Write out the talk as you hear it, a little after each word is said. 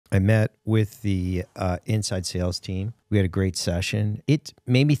I met with the inside sales team. We had a great session. It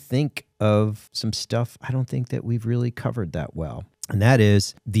made me think of some stuff I don't think that we've really covered that well. And that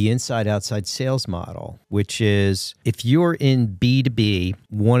is the inside-outside sales model, which is if you're in B2B,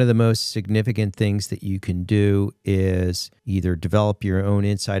 one of the most significant things that you can do is either develop your own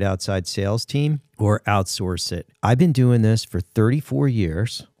inside-outside sales team or outsource it. I've been doing this for 34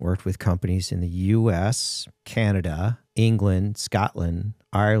 years, worked with companies in the US, Canada, England, Scotland,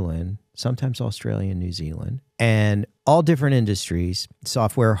 Ireland, sometimes Australia and New Zealand, and all different industries,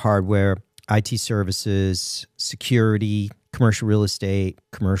 software, hardware, IT services, security, commercial real estate,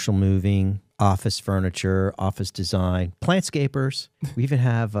 commercial moving, office furniture, office design, plantscapers. We even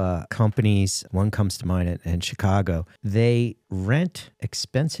have companies, one comes to mind in Chicago, they rent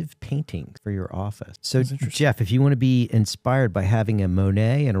expensive paintings for your office. So Jeff, if you want to be inspired by having a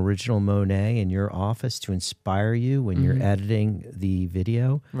Monet, an original Monet in your office to inspire you when you're editing the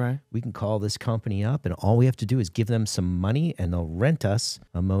video, we can call this company up and all we have to do is give them some money and they'll rent us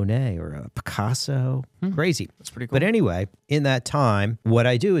a Monet or a Picasso. Crazy. That's pretty cool. But anyway, in that time, what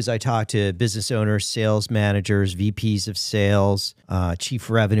I do is I talk to business owners, sales managers, VPs of sales, chief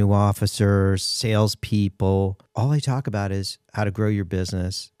revenue officers, salespeople. All I talk about is how to grow your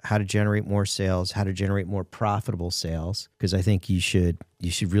business, how to generate more sales, how to generate more profitable sales, because I think you should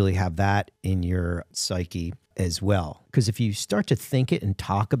really have that in your psyche as well. Because if you start to think it and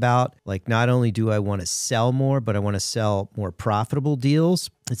talk about, like, not only do I want to sell more, but I want to sell more profitable deals,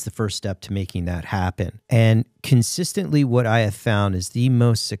 it's the first step to making that happen. And consistently what I have found is the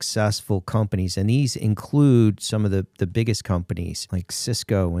most successful companies, and these include some of the biggest companies, like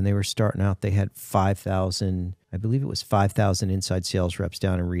Cisco, when they were starting out, they had 5,000, I believe it was 5,000 inside sales reps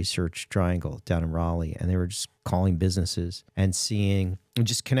down in Research Triangle, down in Raleigh, and they were just calling businesses and seeing and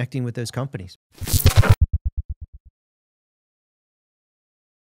just connecting with those companies.